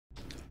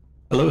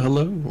Hello,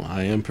 hello.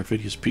 I am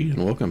Perfidious P,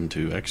 and welcome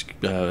to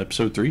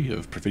episode 3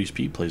 of Perfidious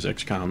P Plays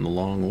XCOM: The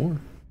Long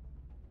War.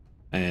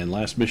 And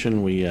last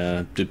mission we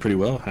did pretty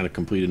well. Had a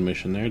completed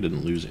mission there.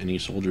 Didn't lose any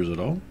soldiers at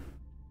all.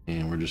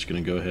 And we're just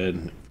going to go ahead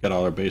and got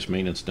all our base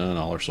maintenance done,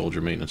 all our soldier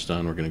maintenance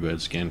done. We're going to go ahead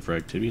and scan for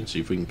activity and see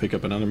if we can pick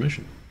up another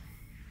mission.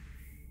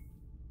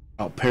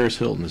 Oh, Paris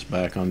Hilton is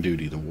back on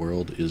duty. The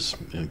world is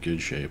in good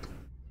shape.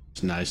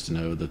 It's nice to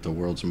know that the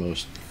world's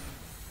most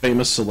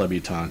famous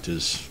celebutante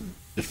is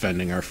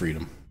defending our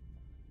freedom.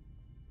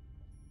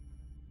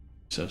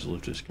 Access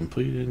lift is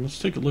completed. Let's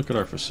take a look at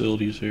our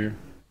facilities here.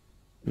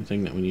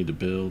 Anything that we need to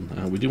build.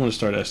 We do want to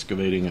start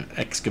excavating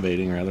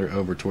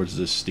over towards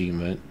this steam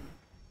vent.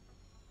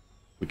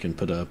 We can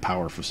put a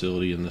power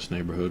facility in this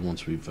neighborhood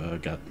once we've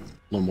got a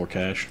little more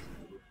cash.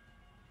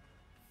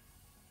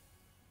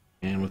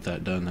 And with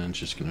that done, then it's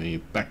just going to be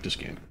back to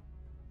scan.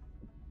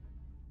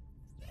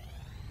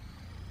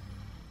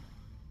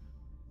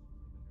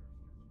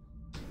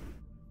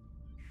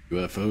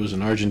 UFOs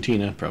in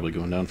Argentina, probably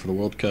going down for the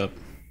World Cup.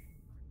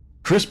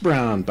 Chris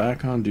Brown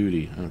back on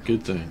duty. Oh,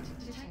 good thing.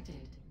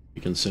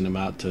 You can send him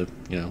out to,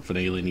 if an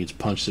alien needs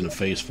punched in the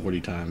face 40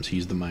 times,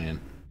 he's the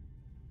man.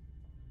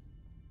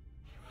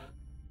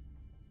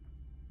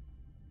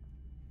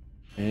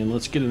 And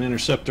let's get an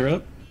interceptor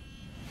up.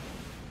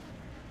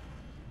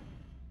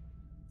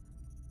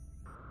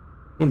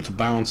 Going to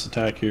balance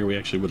attack here. We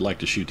actually would like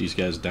to shoot these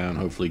guys down,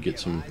 hopefully get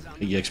some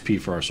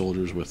EXP for our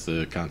soldiers with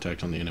the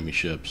contact on the enemy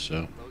ships.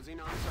 So.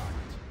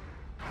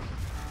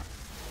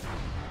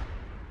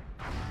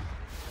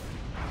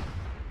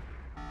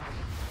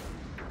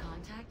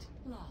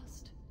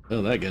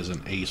 Oh, that guy's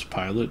an ace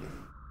pilot.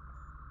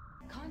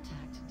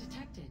 Contact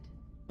detected.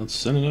 Let's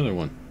send another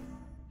one.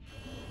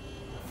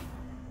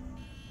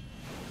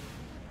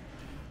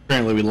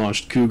 Apparently we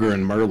launched Cougar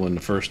and Merlin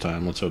the first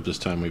time. Let's hope this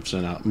time we've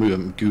sent out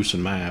Goose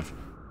and Mav.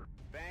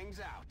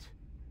 Bangs out.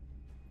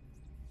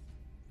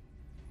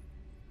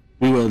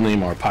 We will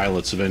name our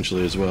pilots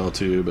eventually as well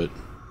too, but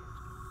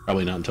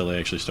probably not until they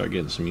actually start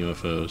getting some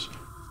UFOs.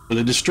 But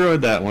they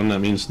destroyed that one. That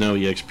means no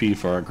EXP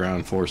for our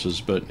ground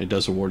forces, but it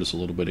does award us a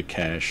little bit of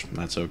cash.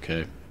 That's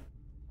okay.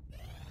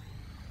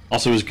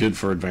 Also is good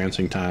for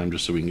advancing time,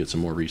 just so we can get some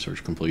more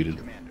research completed.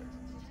 Commander,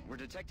 we're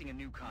detecting a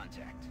new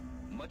contact,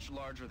 much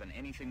larger than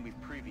anything we've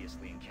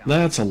previously encountered.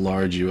 That's a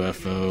large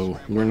UFO.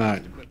 We're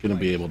not going to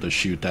be able to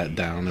shoot that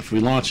down. If we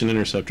launch an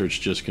interceptor, it's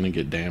just going to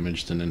get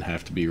damaged and then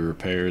have to be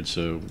repaired,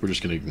 so we're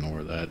just going to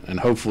ignore that. And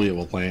hopefully it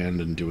will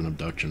land and do an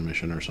abduction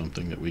mission or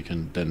something that we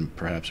can then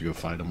perhaps go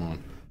fight them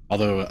on.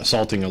 Although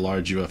assaulting a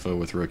large UFO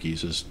with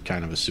rookies is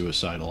kind of a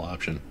suicidal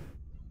option.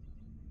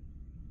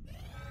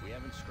 We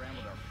haven't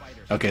scrambled our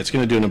fighters. Okay, it's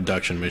going to do an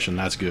abduction mission.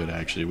 That's good,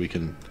 actually. We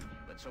can.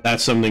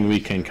 That's something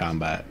we can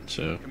combat.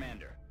 So.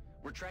 Commander,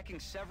 we're tracking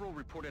several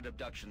reported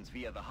abductions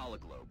via the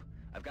hologlobe.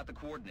 I've got the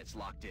coordinates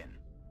locked in.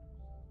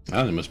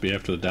 Oh, they must be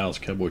after the Dallas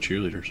Cowboy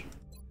cheerleaders.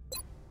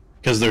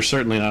 Because they're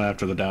certainly not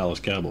after the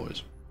Dallas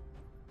Cowboys.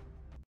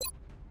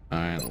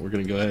 Alright, we're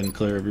going to go ahead and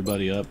clear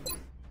everybody up.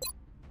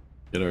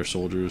 Get our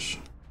soldiers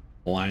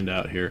lined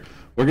out here.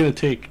 We're going to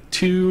take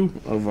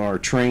 2 of our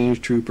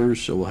trained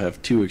troopers, so we'll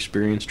have 2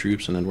 experienced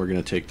troops, and then we're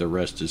going to take the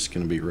rest is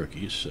going to be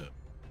rookies. So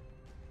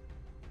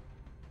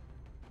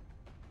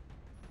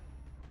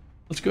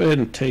let's go ahead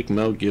and take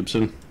Mel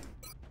Gibson,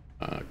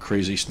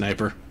 crazy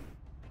sniper.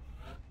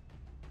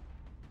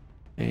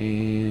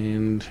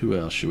 And who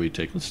else should we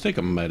take? Let's take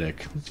a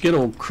medic. Let's get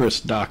old Chris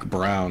Doc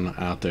Brown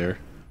out there.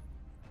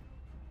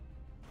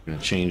 We're going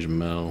to change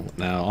Mel.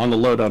 Now, on the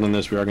loadout on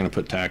this, we are going to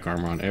put tack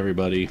armor on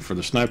everybody. For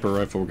the sniper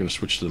rifle, we're going to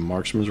switch to the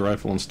marksman's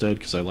rifle instead,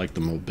 because I like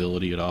the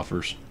mobility it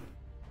offers.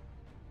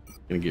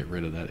 Going to get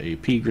rid of that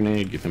AP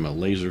grenade, give him a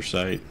laser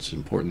sight. It's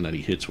important that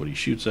he hits what he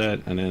shoots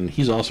at. And then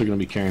he's also going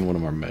to be carrying one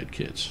of our med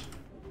kits.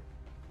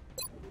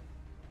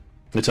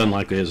 It's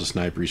unlikely as a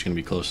sniper he's going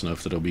to be close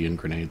enough that he'll be in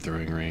grenade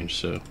throwing range.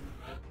 So,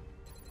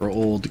 for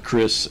old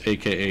Chris,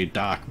 aka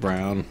Doc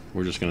Brown,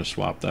 we're just going to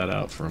swap that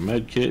out for a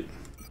med kit.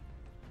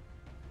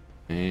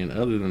 And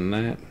other than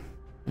that,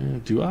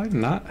 do I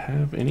not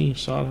have any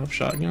sawed-off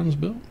shotguns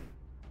built?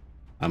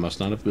 I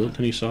must not have built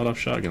any sawed-off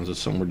shotguns. That's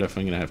something we're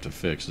definitely going to have to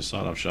fix. The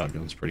sawed-off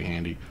shotgun's pretty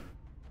handy.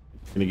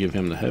 I'm going to give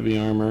him the heavy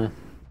armor.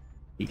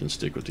 He can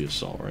stick with the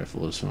assault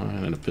rifle this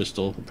fine, and a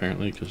pistol,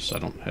 apparently, because I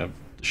don't have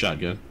the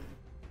shotgun.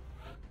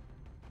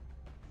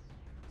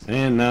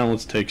 And now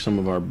let's take some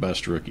of our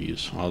best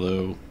rookies.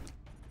 Although,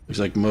 looks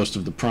like most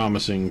of the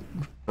promising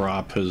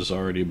crop has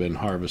already been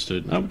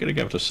harvested. Oh, we're going to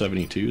get up to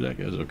 72. That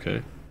guy's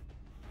okay.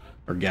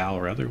 Or gal,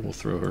 rather. We'll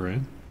throw her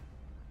in.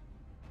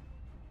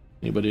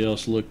 Anybody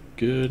else look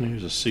good?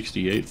 Here's a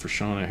 68 for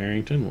Shauna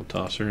Harrington. We'll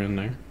toss her in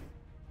there.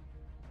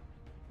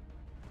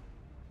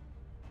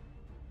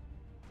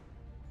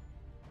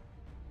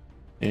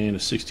 And a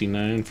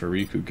 69 for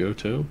Riku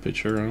Goto.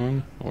 Pitch her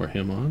on, or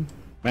him on.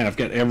 Man, I've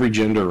got every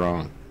gender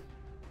wrong.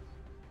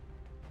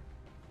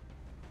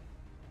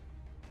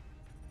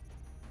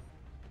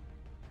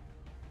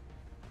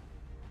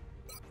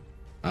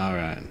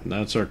 Alright,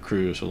 that's our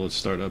crew, so let's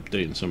start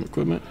updating some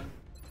equipment.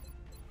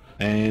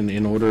 And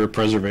in order of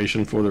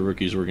preservation for the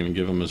rookies, we're going to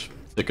give them as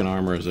thick an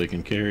armor as they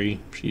can carry.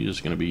 She is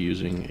going to be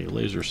using a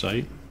laser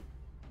sight.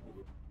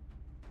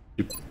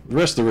 The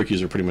rest of the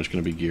rookies are pretty much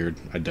going to be geared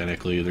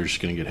identically. They're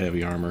just going to get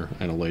heavy armor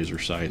and a laser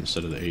sight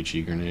instead of the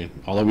HE grenade.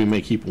 Although we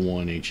may keep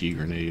one HE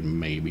grenade,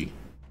 maybe.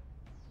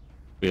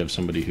 We have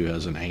somebody who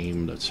has an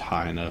aim that's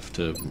high enough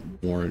to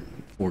warrant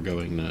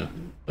foregoing the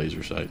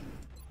laser sight.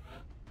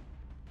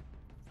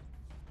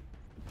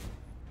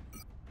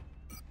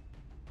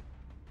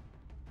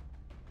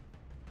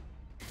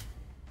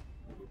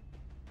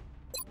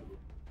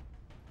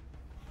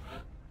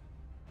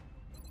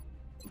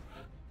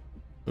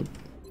 Oop.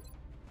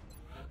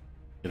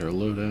 Get our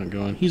loadout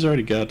going. He's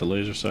already got the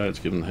laser sight. Let's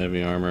give him the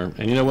heavy armor.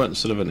 And you know what?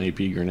 Instead of an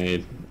AP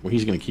grenade, well,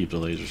 he's going to keep the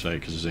laser sight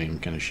because his aim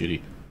kind of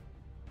shitty.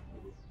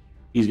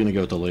 He's going to go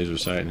with the laser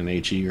sight and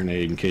an HE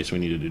grenade in case we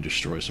needed to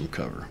destroy some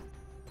cover.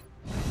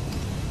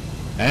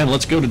 And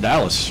let's go to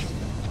Dallas.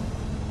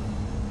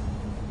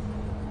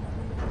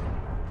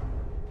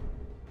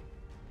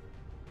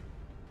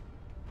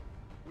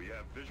 We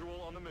have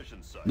visual on the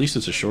mission site. At least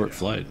it's a short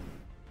flight.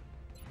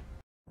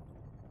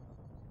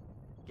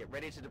 Get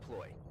ready to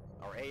deploy.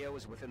 Our AO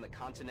is within the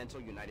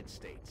continental United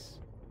States.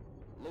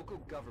 Local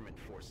government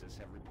forces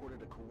have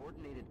reported a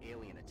coordinated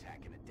alien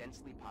attack in a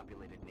densely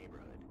populated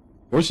neighborhood.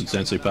 Of course it's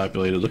densely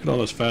populated. Look at all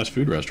those fast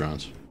food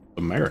restaurants.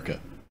 America.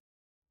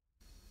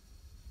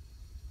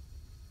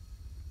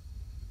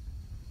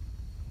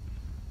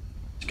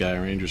 Sky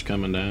Ranger's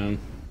coming down.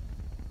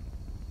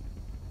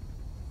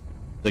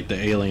 I think the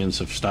aliens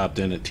have stopped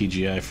in at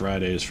TGI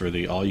Fridays for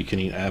the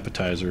all-you-can-eat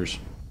appetizers.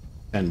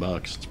 $10.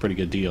 It's a pretty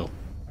good deal.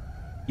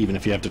 Even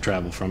if you have to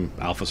travel from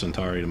Alpha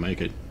Centauri to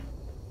make it.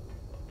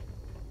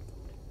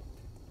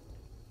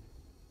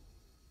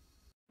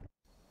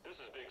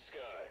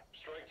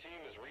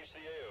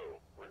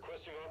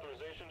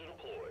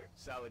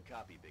 Solid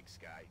copy, Big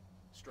Sky.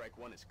 Strike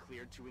 1 is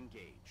cleared to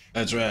engage.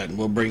 That's right.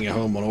 We'll bring you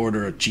home an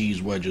order of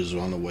cheese wedges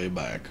on the way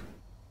back.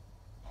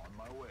 On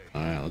my way.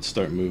 Alright, let's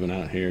start moving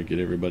out here, get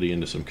everybody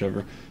into some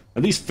cover.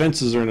 Now, these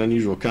fences are an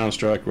unusual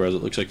construct, whereas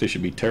it looks like they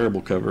should be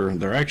terrible cover.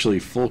 They're actually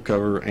full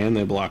cover, and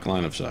they block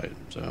line of sight,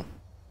 so.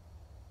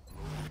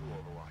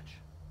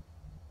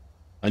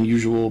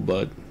 Unusual,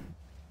 but,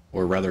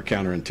 or rather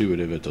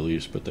counterintuitive at the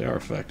least, but they are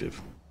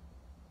effective.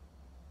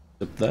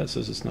 Except that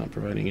says it's not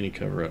providing any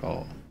cover at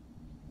all.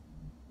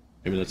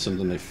 Maybe that's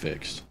something they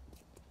fixed.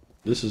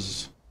 This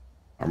is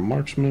our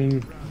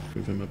marksman.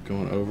 Move him up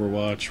going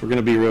Overwatch. We're going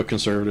to be real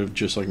conservative,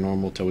 just like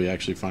normal, till we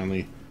actually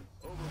finally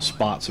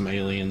spot some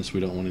aliens. We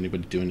don't want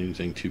anybody doing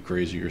anything too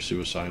crazy or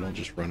suicidal,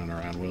 just running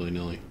around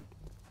willy-nilly.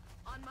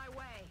 On my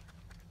way.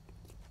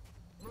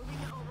 Moving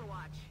to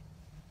Overwatch.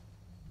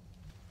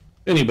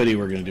 Anybody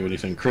we're going to do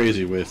anything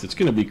crazy with, it's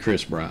going to be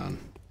Chris Brown.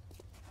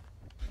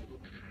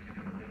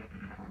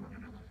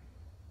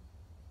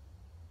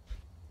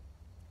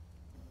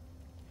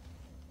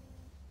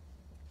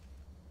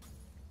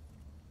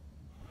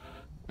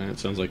 And it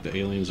sounds like the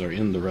aliens are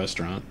in the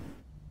restaurant.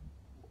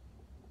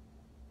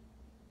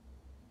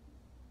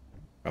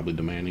 Probably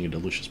demanding a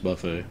delicious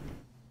buffet.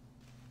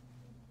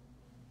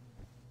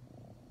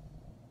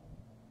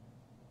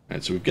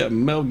 Alright, so we've got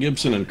Mel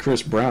Gibson and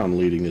Chris Brown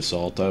leading the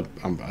assault.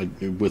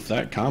 With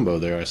that combo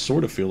there, I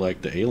sort of feel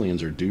like the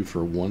aliens are due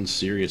for one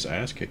serious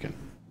ass kicking.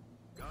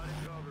 Got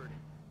it covered.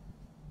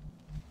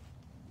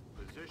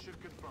 Position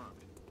confirmed.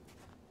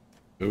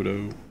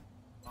 Odo.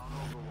 On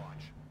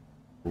Overwatch.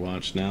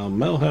 Watch now.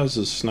 Mel has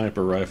his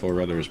sniper rifle, or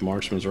rather his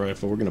marksman's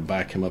rifle. We're going to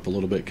back him up a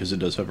little bit because it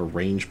does have a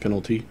range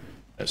penalty.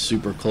 At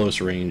super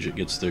close range, it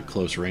gets the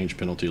close range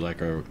penalty like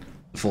the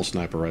full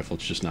sniper rifle.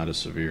 It's just not as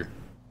severe.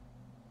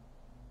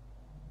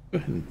 Go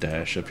ahead and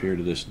dash up here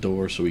to this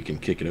door so we can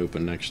kick it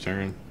open next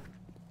turn.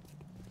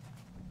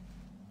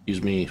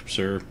 Excuse me,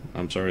 sir.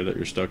 I'm sorry that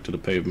you're stuck to the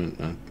pavement.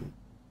 I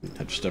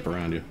have to step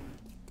around you.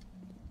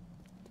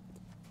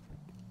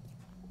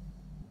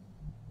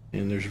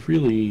 And there's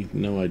really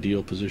no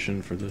ideal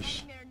position for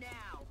this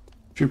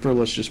trooper.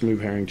 Let's just move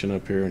Harrington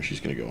up here, and she's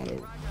going to go on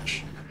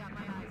Overwatch.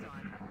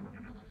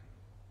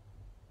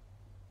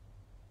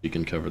 You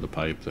can cover the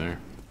pipe there.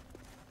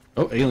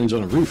 Oh, aliens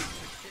on a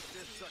roof.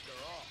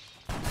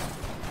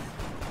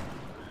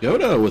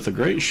 Yoda with a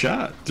great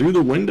shot through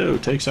the window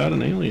takes out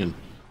an alien.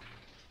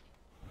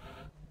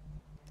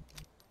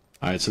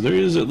 Alright, so there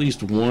is at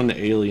least one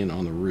alien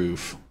on the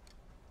roof.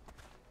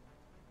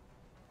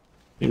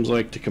 Seems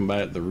like to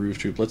combat the roof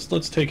troop.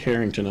 Let's take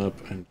Harrington up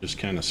and just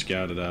kind of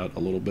scout it out a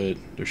little bit.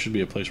 There should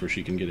be a place where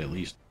she can get at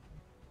least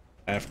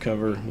half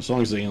cover. As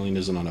long as the alien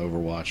isn't on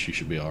Overwatch, she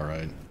should be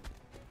alright.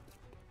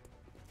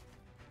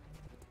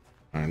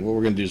 Alright, what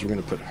we're going to do is we're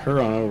going to put her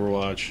on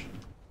Overwatch.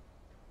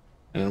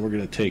 And then we're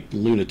going to take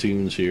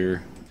Lunatunes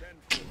here.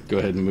 Go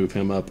ahead and move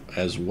him up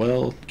as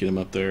well. Get him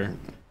up there.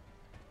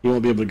 He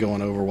won't be able to go on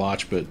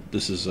Overwatch, but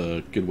this is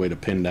a good way to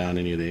pin down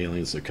any of the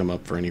aliens that come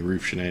up for any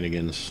roof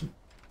shenanigans.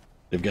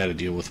 They've got to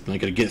deal with them. They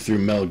got to get through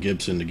Mel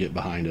Gibson to get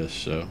behind us,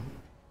 so.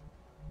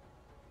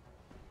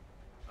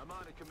 I'm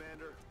on it,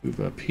 Commander. Move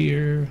up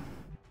here.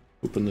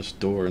 Open this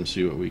door and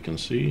see what we can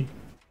see.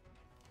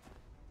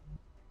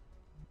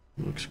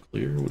 Looks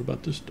clear. What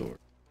about this door?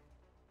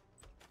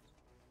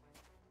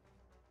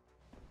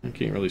 I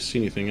can't really see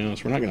anything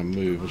else. We're not going to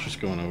move. Let's just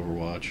go on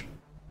Overwatch.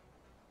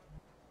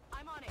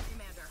 I'm on it,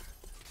 Commander.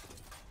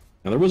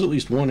 Now, there was at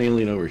least one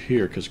alien over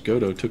here because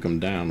Godo took him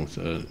down with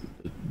a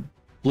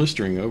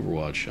blistering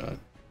Overwatch shot.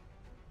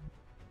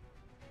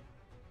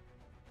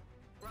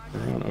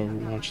 We're on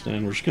Overwatch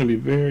then. We're just going to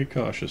be very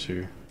cautious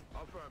here.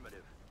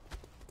 Affirmative.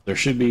 There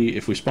should be,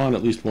 if we spawn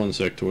at least one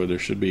sector, there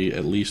should be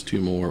at least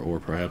 2 more or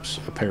perhaps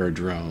a pair of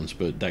drones,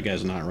 but that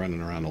guy's not running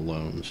around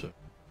alone, so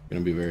we're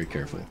going to be very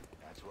careful.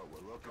 That's what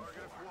we're looking for.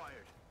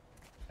 Acquired.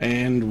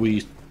 And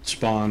we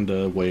spawned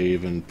a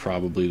wave in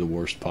probably the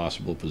worst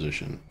possible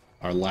position.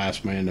 Our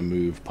last man to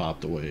move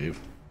popped the wave.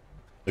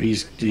 But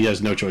he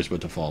has no choice but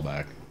to fall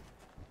back.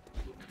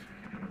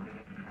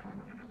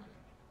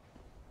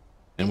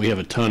 And we have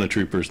a ton of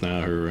troopers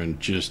now who are in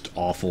just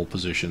awful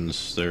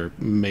positions. They're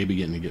maybe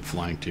getting to get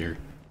flanked here.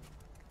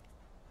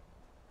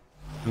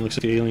 It looks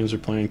like the aliens are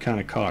playing kind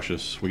of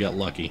cautious. We got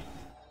lucky.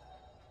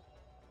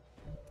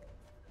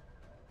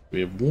 We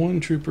have one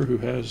trooper who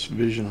has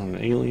vision on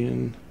an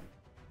alien.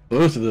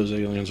 Both of those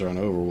aliens are on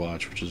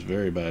Overwatch, which is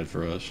very bad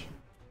for us.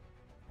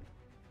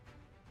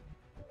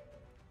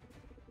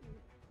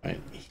 Right,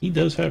 he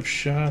does have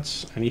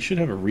shots, and he should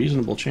have a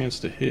reasonable chance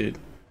to hit.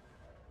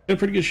 Got a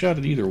pretty good shot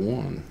at either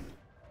one.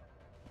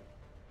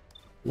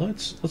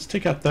 Let's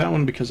take out that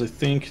one because I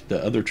think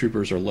the other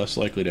troopers are less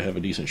likely to have a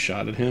decent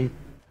shot at him.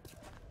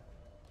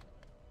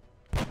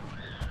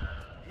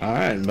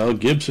 Alright, Mel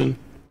Gibson,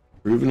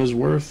 proving his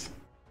worth.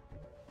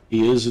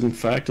 He is in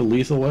fact a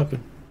lethal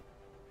weapon.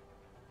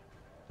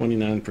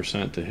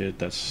 29% to hit,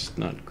 that's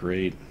not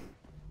great.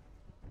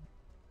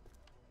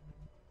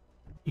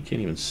 You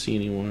can't even see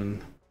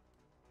anyone.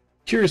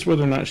 Curious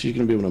whether or not she's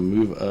going to be able to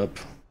move up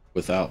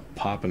without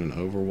popping an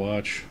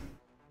Overwatch.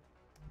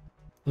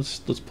 Let's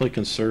play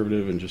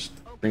conservative and just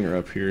bring her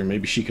up here.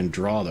 Maybe she can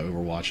draw the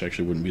Overwatch.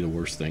 Actually, wouldn't be the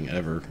worst thing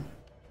ever.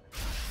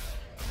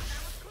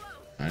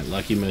 Alright,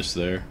 lucky miss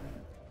there.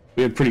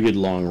 We had pretty good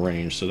long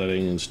range, so that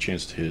alien's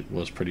chance to hit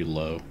was pretty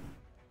low.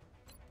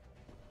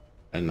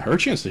 And her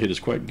chance to hit is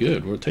quite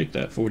good. We'll take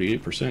that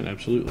 48%,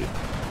 absolutely.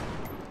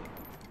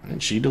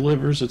 And she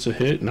delivers. It's a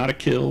hit, not a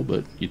kill,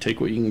 but you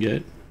take what you can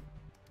get.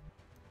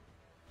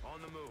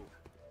 On the move.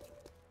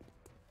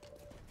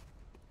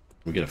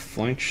 We get a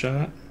flank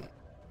shot.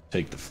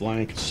 Take the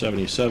flank,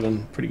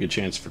 77. Pretty good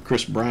chance for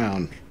Chris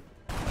Brown.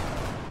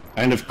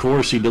 And of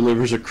course, he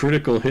delivers a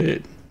critical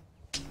hit.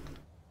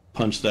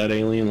 Punch that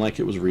alien like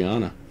it was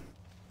Rihanna.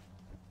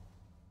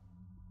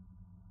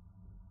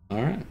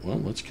 Alright, well,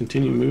 let's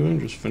continue moving.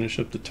 Just finish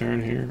up the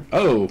turn here.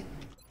 Oh!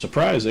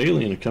 Surprise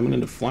alien coming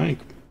into flank.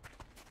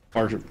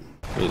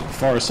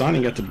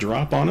 Farasani got the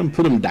drop on him,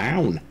 put him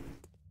down.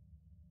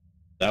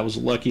 That was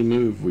a lucky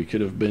move. We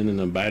could have been in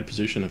a bad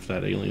position if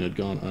that alien had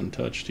gone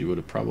untouched. He would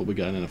have probably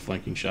gotten in a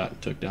flanking shot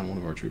and took down one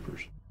of our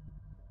troopers.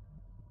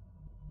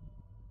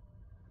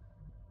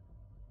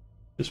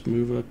 Just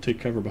move up,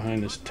 take cover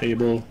behind this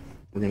table.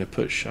 We're going to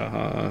put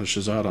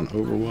Shahzad on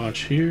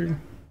Overwatch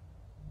here.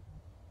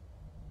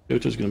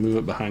 Goto's going to move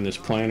up behind this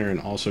planter and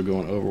also go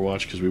on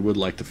Overwatch because we would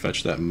like to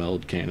fetch that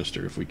meld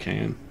canister if we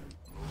can.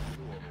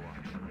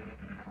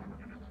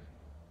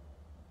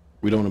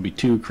 We don't want to be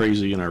too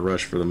crazy in our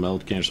rush for the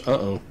meld canister.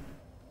 Uh-oh.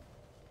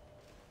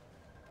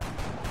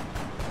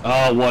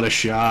 Oh, what a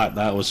shot.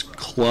 That was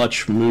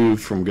clutch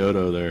move from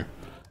Goto there.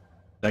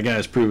 That guy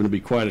has proven to be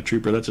quite a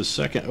trooper. That's his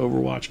second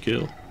Overwatch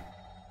kill.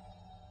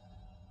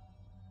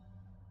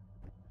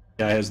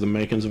 Guy has the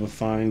makings of a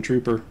fine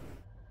trooper.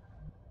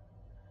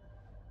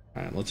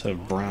 Alright, let's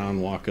have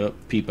Brown walk up,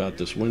 peep out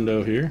this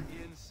window here.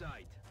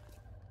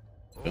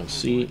 Don't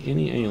see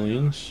any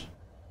aliens.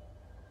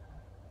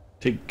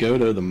 Take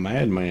Goto, the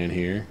madman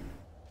here.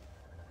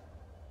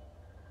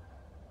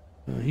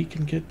 He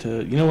can get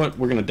to... You know what?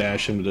 We're going to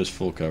dash him to this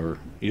full cover.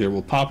 Either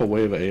we'll pop a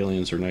wave of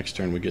aliens or next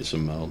turn we get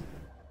some meld.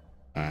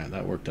 Alright,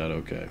 that worked out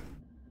okay.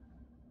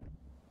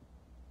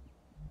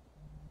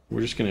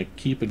 We're just going to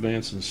keep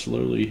advancing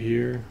slowly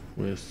here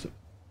with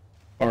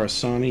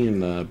Arasani in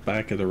the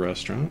back of the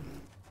restaurant.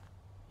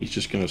 He's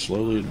just going to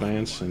slowly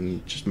advance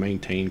and just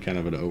maintain kind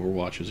of an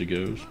Overwatch as he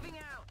goes.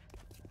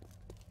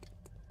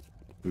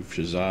 Move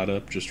Shahzad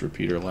up, just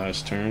repeat our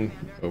last turn.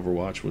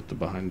 Overwatch with the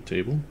behind the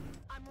table.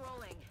 I'm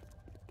rolling.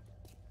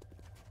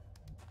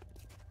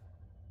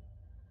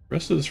 The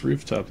rest of this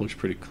rooftop looks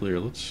pretty clear.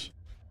 Let's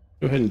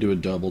go ahead and do a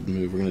doubled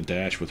move. We're going to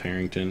dash with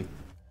Harrington.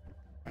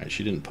 Alright,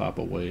 she didn't pop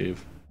a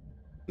wave.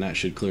 And that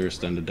should clear us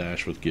then to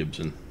dash with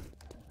Gibson.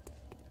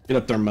 Get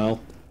up there,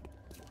 Mel.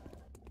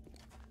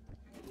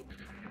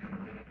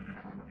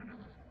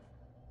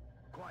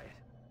 Quiet.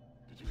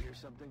 Did you hear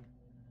something?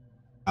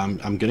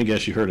 I'm gonna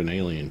guess you heard an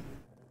alien.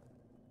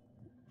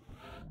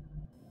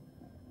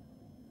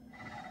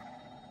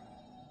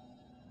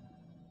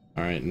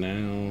 Alright,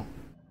 now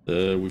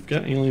we've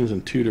got aliens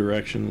in two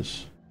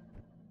directions.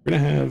 We're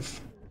gonna have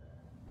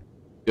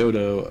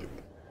Goto,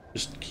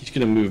 he's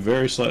gonna move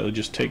very slightly,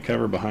 just take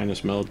cover behind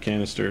this meld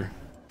canister,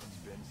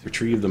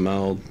 retrieve the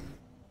meld.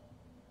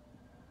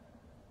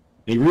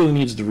 He really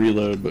needs to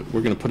reload, but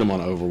we're going to put him on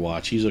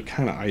Overwatch. He's a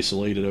kind of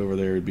isolated over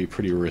there. It'd be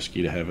pretty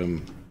risky to have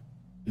him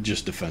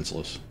just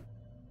defenseless.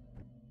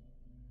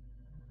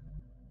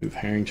 Move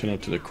Harrington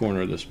up to the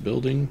corner of this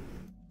building.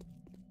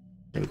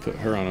 We're going to put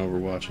her on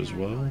Overwatch as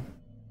well.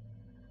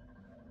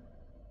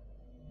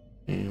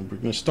 And we're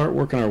going to start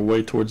working our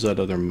way towards that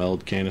other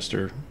meld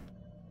canister.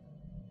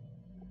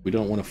 We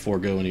don't want to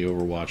forego any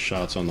Overwatch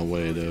shots on the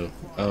way, though.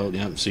 Oh,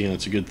 yeah, see,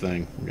 that's a good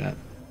thing. We got...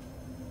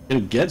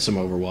 Gonna get some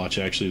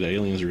Overwatch, actually. The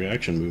alien's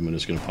reaction movement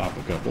is gonna pop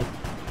a couple.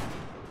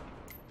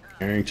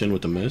 Harrington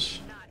with the miss.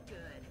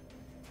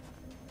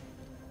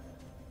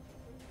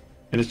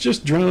 And it's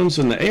just drones,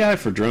 and the AI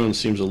for drones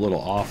seems a little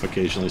off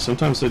occasionally.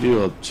 Sometimes they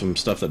do some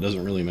stuff that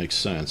doesn't really make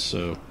sense,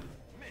 so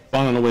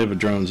flying on the wave of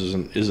drones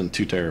isn't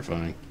too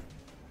terrifying.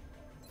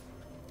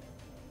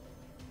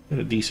 Got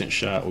a decent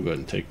shot, we'll go ahead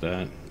and take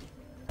that.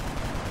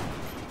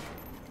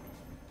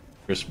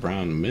 Chris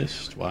Brown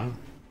missed, wow.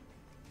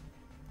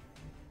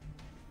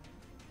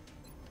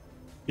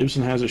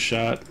 Gibson has a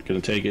shot,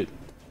 gonna take it.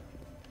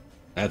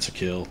 That's a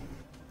kill.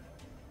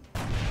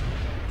 No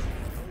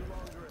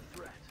longer a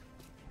threat.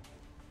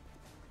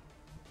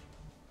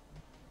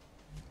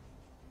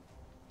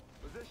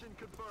 Position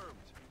confirmed.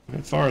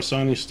 And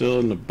Farasani's still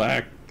in the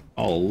back,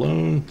 all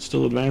alone,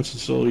 still advancing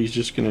slowly. He's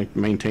just gonna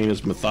maintain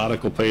his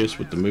methodical pace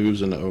with the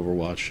moves and the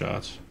Overwatch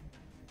shots.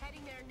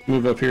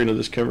 Move up here into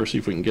this cover, see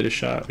if we can get a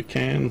shot. We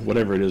can.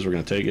 Whatever it is, we're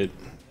gonna take it.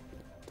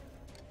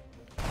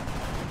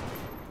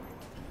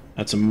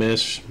 That's a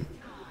miss.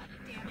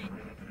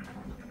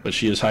 But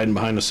she is hiding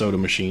behind a soda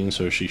machine,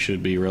 so she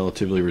should be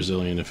relatively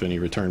resilient if any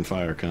return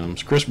fire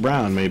comes. Chris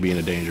Brown may be in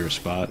a dangerous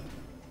spot.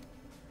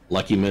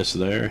 Lucky miss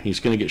there.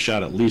 He's going to get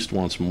shot at least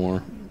once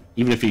more.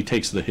 Even if he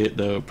takes the hit,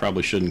 though, it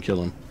probably shouldn't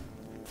kill him.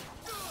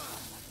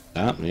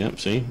 Ah, yep,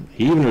 see?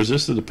 He even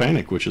resisted the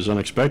panic, which is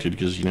unexpected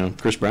because, you know,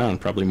 Chris Brown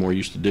probably more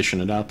used to dishing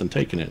it out than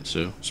taking it.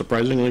 So,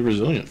 surprisingly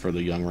resilient for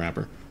the young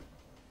rapper.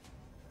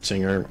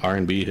 Singer,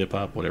 R&B,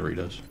 hip-hop, whatever he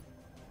does.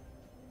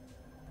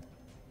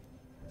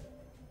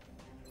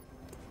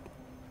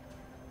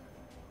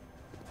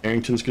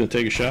 Harrington's going to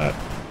take a shot.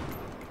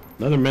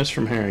 Another miss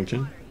from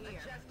Harrington.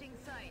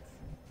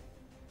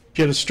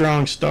 He had a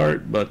strong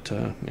start, but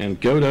and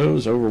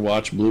Godo's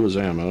Overwatch blew his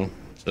ammo,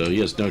 so he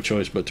has no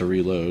choice but to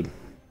reload.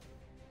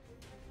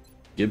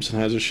 Gibson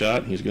has a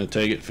shot. He's going to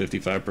take it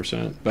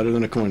 55%. Better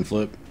than a coin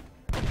flip.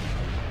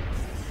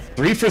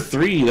 3 for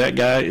 3. That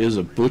guy is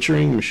a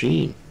butchering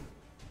machine.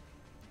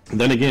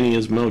 And then again, he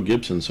is Mel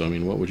Gibson, so I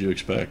mean, what would you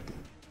expect?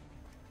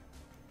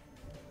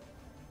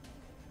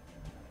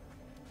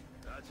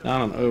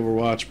 Down on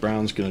Overwatch,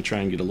 Brown's going to try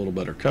and get a little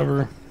better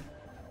cover.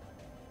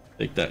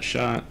 Take that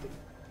shot.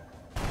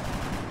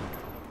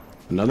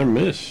 Another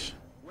miss.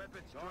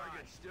 Weapon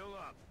target still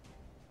up.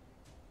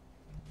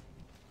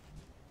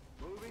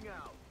 Moving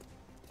out.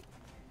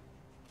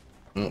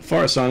 Well,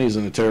 Farasani's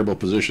in a terrible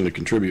position to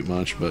contribute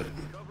much, but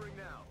Covering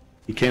now.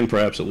 he can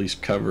perhaps at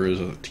least cover as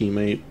a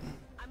teammate.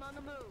 I'm on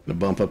the move. Gonna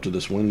bump up to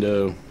this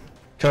window.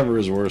 Cover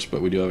is worse,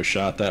 but we do have a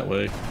shot that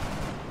way.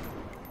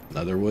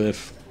 Another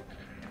whiff.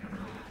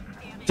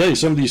 I tell you,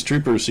 some of these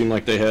troopers seem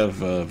like they have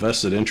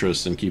vested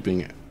interest in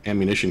keeping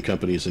ammunition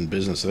companies in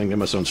business. I think they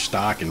must own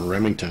stock in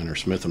Remington or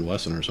Smith &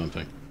 Wesson or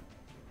something.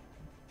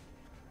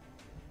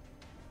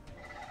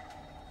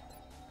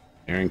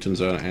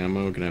 Harrington's out of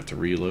ammo, gonna have to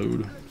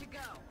reload.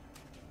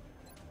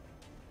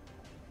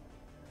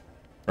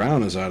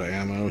 Brown is out of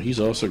ammo, he's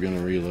also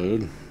gonna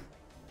reload.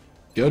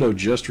 Godo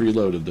just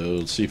reloaded though,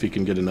 let's see if he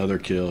can get another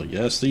kill.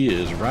 Yes, he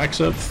is. Racks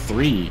up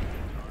 3.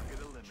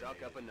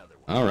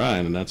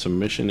 Alright, and that's a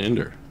mission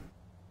ender.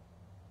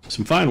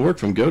 Some fine work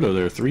from Godo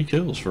there. 3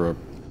 kills for a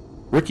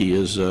rookie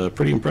is a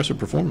pretty impressive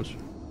performance.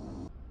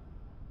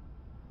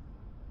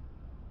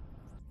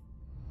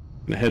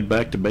 Gonna head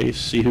back to base,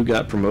 see who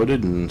got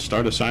promoted, and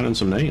start assigning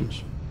some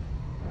names.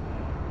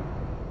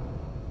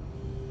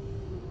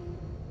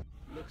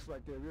 Looks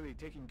like they're really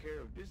taking care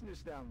of business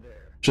down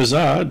there.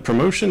 Shazad,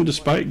 promotion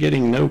despite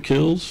getting no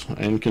kills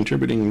and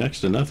contributing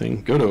next to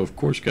nothing. Godo, of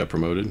course, got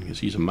promoted because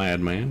he's a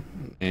madman.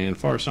 And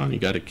Farasani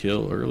got a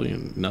kill early,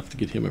 enough to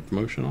get him a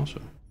promotion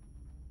also.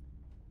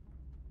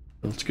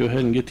 Let's go ahead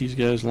and get these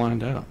guys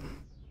lined out.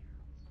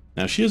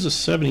 Now she has a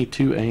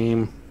 72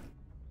 aim.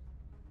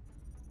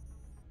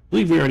 I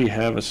believe we already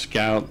have a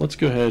scout. Let's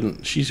go ahead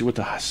and she's with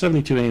the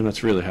 72 aim.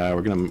 That's really high.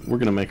 We're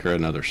gonna make her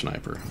another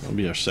sniper. That'll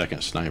be our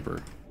second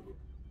sniper.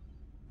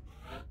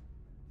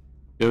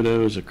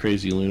 Godo is a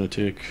crazy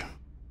lunatic.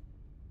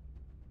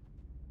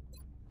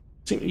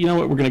 See, you know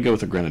what? We're gonna go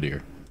with a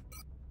grenadier.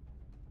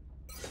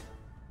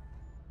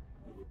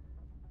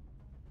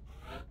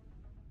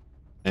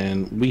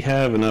 And we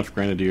have enough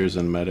grenadiers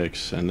and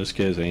medics, and this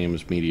guy's aim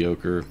is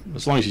mediocre.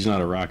 As long as he's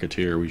not a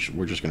rocketeer,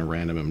 we're just going to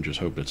random him and just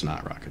hope it's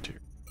not rocketeer.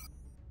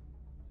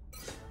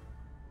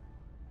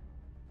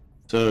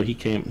 So he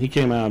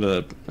came out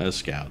as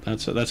scout.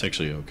 That's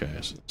actually okay.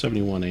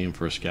 71 aim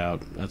for a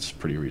scout. That's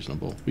pretty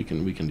reasonable. We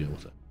can deal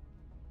with it.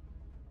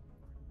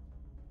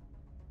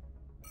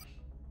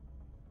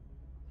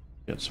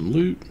 Got some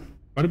loot.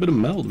 Quite a bit of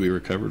meld we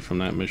recovered from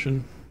that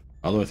mission.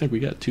 Although I think we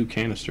got 2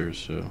 canisters,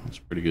 so that's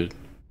pretty good.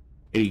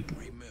 80,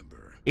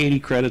 Remember, 80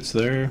 credits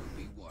there,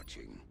 be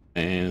watching.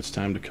 and it's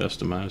time to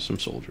customize some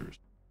soldiers.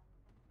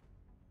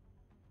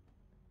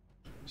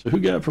 So who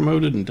got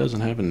promoted and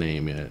doesn't have a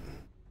name yet?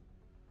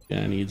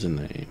 Guy needs a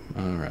name.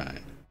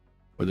 Alright.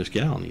 Or this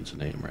gal needs a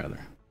name, rather.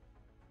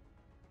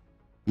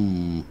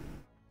 Who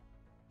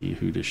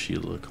does she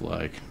look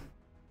like?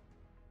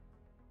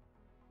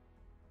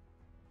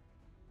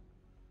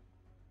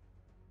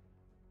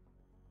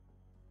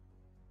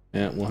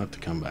 Yeah, we'll have to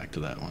come back to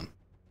that one.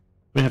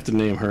 We have to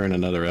name her in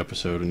another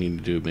episode. I need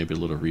to do maybe a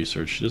little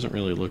research. She doesn't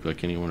really look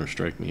like anyone or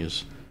strike me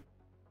as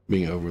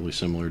being overly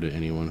similar to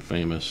anyone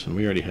famous. And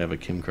we already have a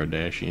Kim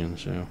Kardashian,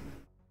 so...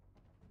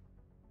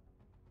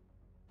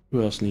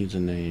 Who else needs a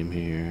name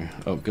here?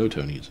 Oh,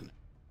 Goto needs a name.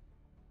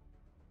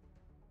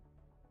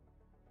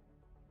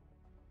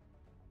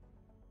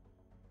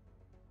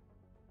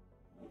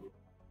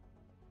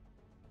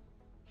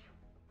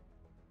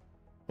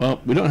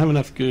 Well, we don't have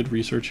enough good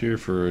research here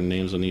for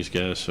names on these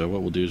guys, so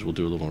what we'll do is we'll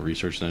do a little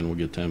research, then we'll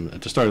get them.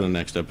 At the start of the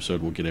next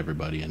episode, we'll get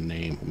everybody a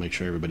name. We'll make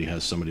sure everybody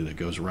has somebody that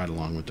goes right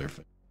along with their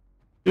face.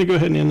 I'm going to go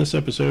ahead and end this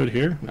episode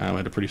here. I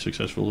had a pretty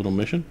successful little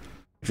mission.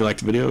 If you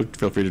liked the video,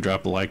 feel free to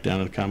drop a like down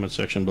in the comment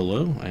section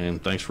below,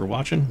 and thanks for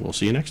watching. We'll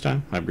see you next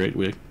time. Have a great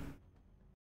week.